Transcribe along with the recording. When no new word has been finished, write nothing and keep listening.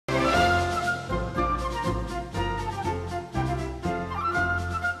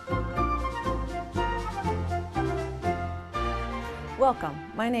Welcome,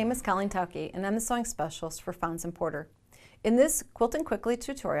 my name is Colleen Tauke and I'm the sewing specialist for Fons & Porter. In this Quilting Quickly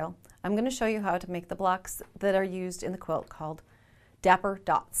tutorial, I'm going to show you how to make the blocks that are used in the quilt called Dapper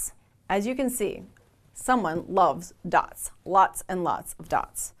dots. As you can see, someone loves dots, lots and lots of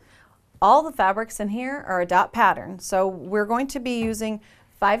dots. All the fabrics in here are a dot pattern, so we're going to be using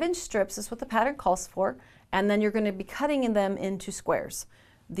 5-inch strips, is what the pattern calls for, and then you're going to be cutting them into squares.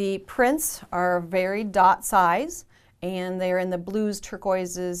 The prints are varied dot size, and they're in the blues,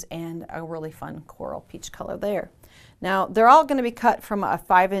 turquoises, and a really fun coral peach color there. Now, they're all going to be cut from a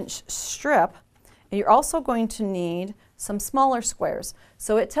 5-inch strip, and you're also going to need some smaller squares.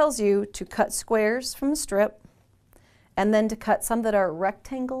 So it tells you to cut squares from the strip, and then to cut some that are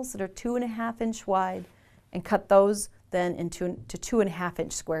rectangles that are 2.5-inch wide, and cut those then into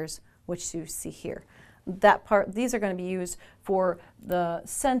 2.5-inch squares, which you see here. These are going to be used for the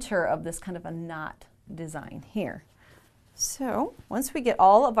center of this kind of a knot design here. So once we get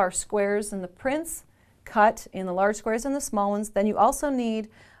all of our squares and the prints cut in the large squares and the small ones, then you also need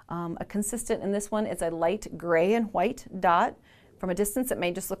a consistent, and this one is a light gray and white dot. From a distance it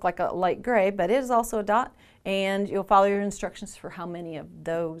may just look like a light gray, but it is also a dot, and you'll follow your instructions for how many of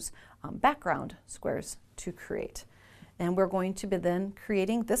those background squares to create. And we're going to be then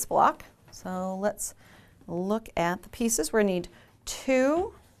creating this block. So let's look at the pieces. We're going to need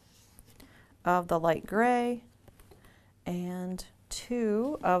 2 of the light gray and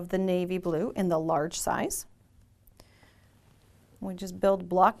 2 of the navy blue in the large size. We just build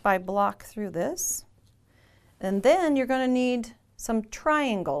block by block through this. And then you're going to need some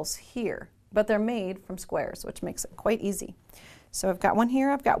triangles here, but they're made from squares, which makes it quite easy. So I've got one here,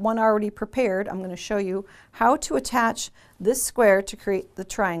 I've got one already prepared. I'm going to show you how to attach this square to create the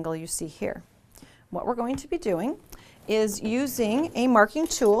triangle you see here. What we're going to be doing is using a marking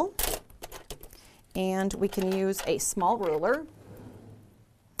tool, and we can use a small ruler,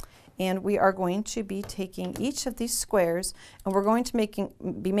 and we are going to be taking each of these squares, and we're going to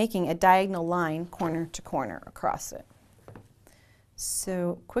be making a diagonal line corner to corner across it.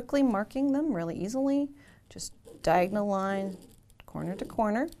 So quickly marking them really easily, just diagonal line corner to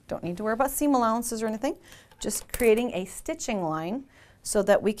corner. Don't need to worry about seam allowances or anything, just creating a stitching line so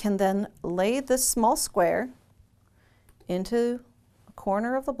that we can then lay this small square into a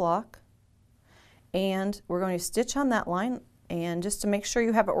corner of the block, and we're going to stitch on that line, and just to make sure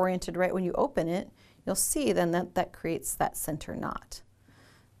you have it oriented right when you open it, you'll see then that creates that center knot.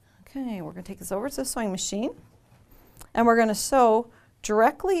 Okay, we're going to take this over to the sewing machine, and we're going to sew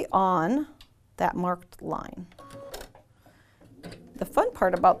directly on that marked line. The fun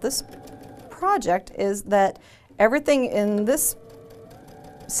part about this project is that everything in this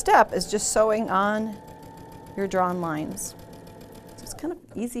step is just sewing on your drawn lines. So it's kind of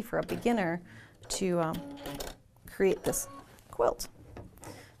easy for a beginner to create this quilt.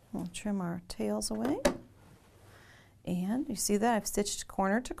 We'll trim our tails away, and you see that I've stitched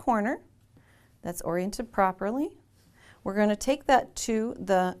corner to corner. That's oriented properly. We're going to take that to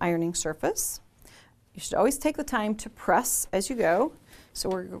the ironing surface. You should always take the time to press as you go. So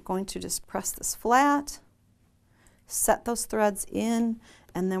we're going to just press this flat, set those threads in,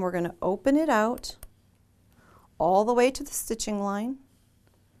 and then we're going to open it out all the way to the stitching line.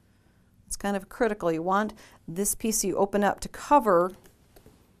 It's kind of critical. You want this piece you open up to cover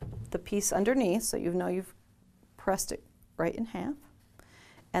the piece underneath, so you know you've pressed it right in half.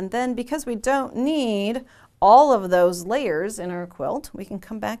 And then, because we don't need all of those layers in our quilt, we can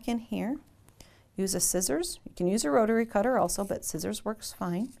come back in here, use a scissors. You can use a rotary cutter also, but scissors works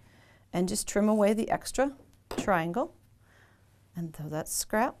fine, and just trim away the extra triangle, and throw that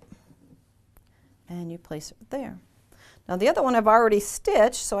scrap, and you place it there. Now the other one I've already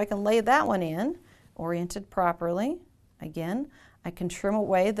stitched, so I can lay that one in, oriented properly. Again, I can trim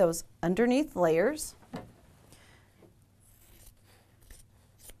away those underneath layers.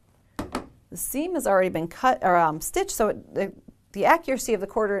 The seam has already been cut or stitched, so the accuracy of the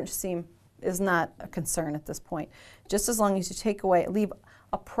 1/4-inch seam is not a concern at this point. Just as long as you take away, leave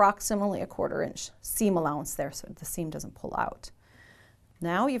approximately a 1/4-inch seam allowance there so the seam doesn't pull out.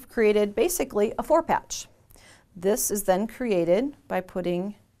 Now you've created basically a 4-patch. This is then created by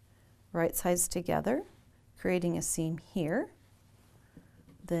putting right sides together, creating a seam here,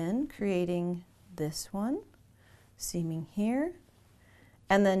 then creating this one, seaming here,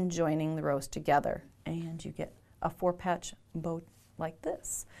 and then joining the rows together, and you get a 4-patch bow like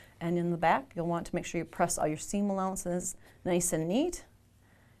this. And in the back, you'll want to make sure you press all your seam allowances nice and neat.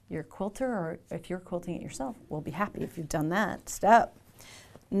 Your quilter, or if you're quilting it yourself, will be happy if you've done that step.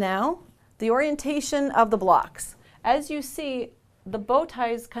 Now, the orientation of the blocks. As you see, the bow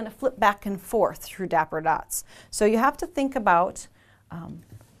ties kind of flip back and forth through Dapper dots. So you have to think about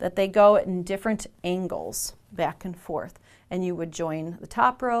that they go in different angles back and forth. And you would join the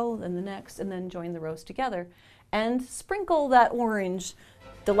top row, then the next, and then join the rows together. And sprinkle that orange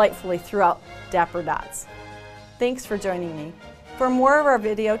delightfully throughout Dapper dots. Thanks for joining me. For more of our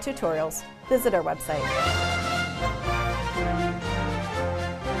video tutorials, visit our website.